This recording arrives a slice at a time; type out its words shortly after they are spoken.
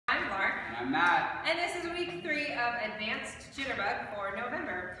I'm Matt. And this is week 3 of Advanced Jitterbug for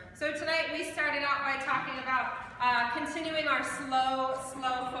November. So tonight we started out by talking about continuing our slow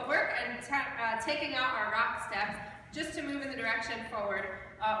footwork and taking out our rock steps just to move in the direction forward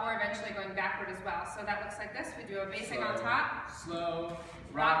or eventually going backward as well. So that looks like this. We do a basic on top. Slow,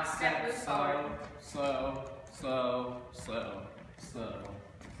 rock step, move forward. Slow. Same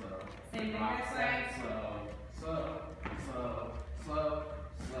thing this way. Slow,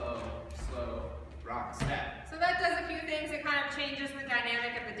 rock step. So that does a few things. It kind of changes the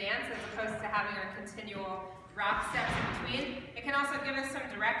dynamic of the dance as opposed to having a continual rock steps in between. It can also give us some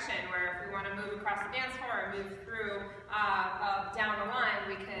direction where if we want to move across the dance floor or move through down the line,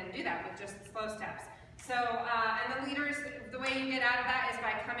 we can do that with just slow steps. So, and the leaders, the way you get out of that is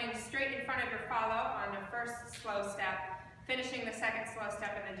by coming straight in front of your follow on the first slow step, finishing the second slow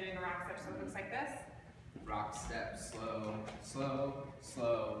step, and then doing a rock step. So it looks like this. Rock step, slow.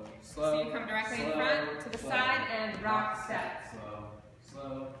 So you come directly in front, to the side, and rock step.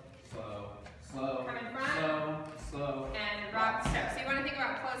 Slow. Come in front, and rock step. So you want to think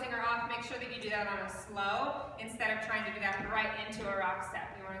about closing her off. Make sure that you do that on a slow instead of trying to do that right into a rock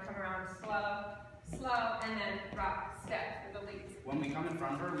step. You want to come around slow, and then rock step for the leads. When we come in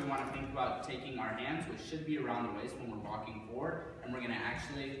front of her, we want to think about taking our hands, which should be around the waist when we're walking forward, and we're going to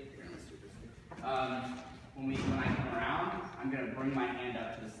actually, when I come around, I'm going to bring my hand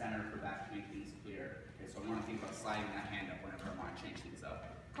up to the center for that to make things clear. Okay, so I want to think about sliding that hand up whenever I want to change things up.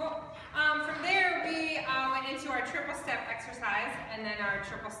 Cool. From there, we went into our triple step exercise and then our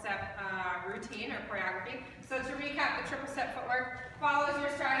triple step routine or choreography. So to recap the triple step footwork, follows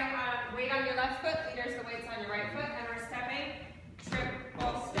you're starting on weight on your left foot, leaders the weight's on your right foot, and we're stepping,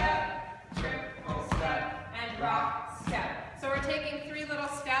 triple step, and rock step. So we're taking 3 little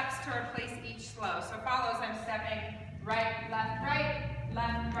steps to replace each slow. So follows, I'm stepping right, left,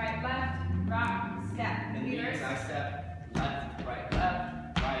 rock, step. And leaders, I step left, right,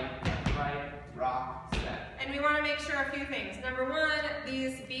 rock, step. And we want to make sure a few things. Number 1,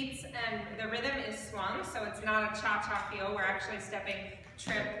 these beats and the rhythm is swung, so it's not a cha-cha feel. We're actually stepping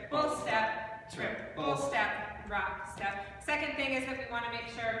triple step, rock step. Second thing is that we want to make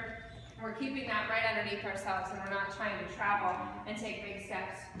sure we're keeping that right underneath ourselves and we're not trying to travel and take big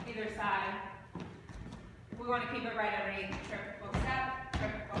steps either side. We want to keep it right underneath. Triple step,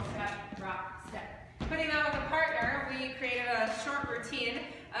 rock step. Putting that with a partner, we created a short routine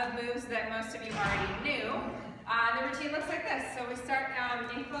of moves that most of you already knew. The routine looks like this. So we start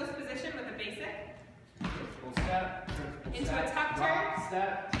in closed position with a basic. Triple step, into a tuck turn. Rock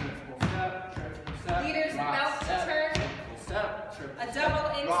step, triple step, Leaders belt to turn. A double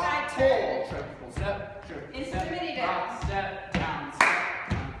inside rock, turn. Triple step, into the mini dip. Rock step, down step,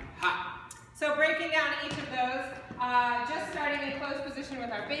 hop. So breaking down each of those, just starting in closed position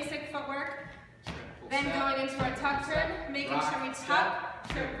with our basic footwork, then going into our tuck turn, making sure we tuck,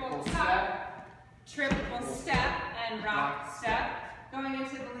 triple step, and rock step. Going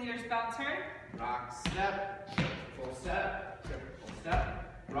into the leader's belt turn. Rock step, triple step,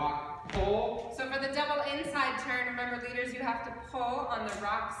 rock, pull. So for the double inside turn, remember leaders, you have to pull on the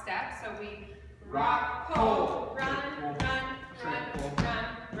rock step. So we rock, pull, run,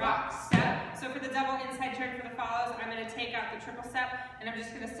 rock step. So for the double inside turn for the follows, I'm going to take out the triple step, and I'm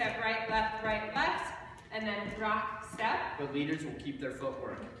just going to step right, left, and then rock step. But leaders will keep their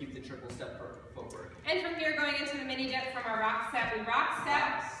footwork, keep the triple step footwork. And from here, going into the mini dip from our rock step, we rock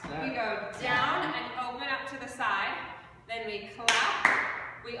step, we go down and open up to the side, then we clap,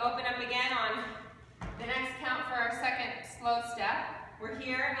 we open up again on the next count for our second slow step. We're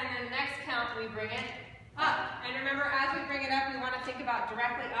here, and then the next count, we bring it up. And remember, as we bring it up, we want to think about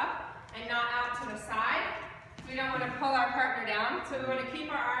directly up and not out to the side. We don't want to pull our partner down, so we want to keep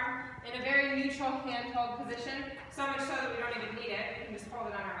our arm in a very neutral hand-hold position, so much so that we don't even need it. We can just hold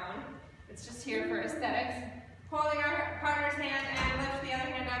it on our own. It's just here for aesthetics. Holding our partner's hand and lift the other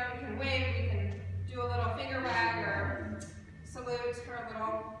hand up. We can wave, we can do a little finger wag or salute or a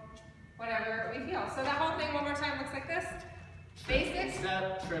little whatever we feel. So that whole thing one more time looks like this. Basic.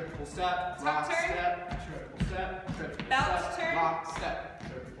 Triple step, tuck turn. Triple step, belt turn. Rock step,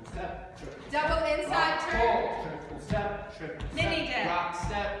 triple step, double inside rock, turn. Pull, triple step, Mini dip. Rock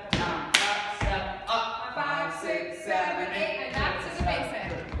step, down, rock step, up. 5, 6, 7, 8, and back to the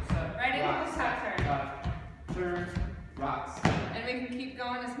basic. Right into the tuck turn. Turn, rock step. And we can keep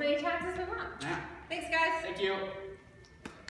going as many times as we want. Yeah. Thanks, guys. Thank you.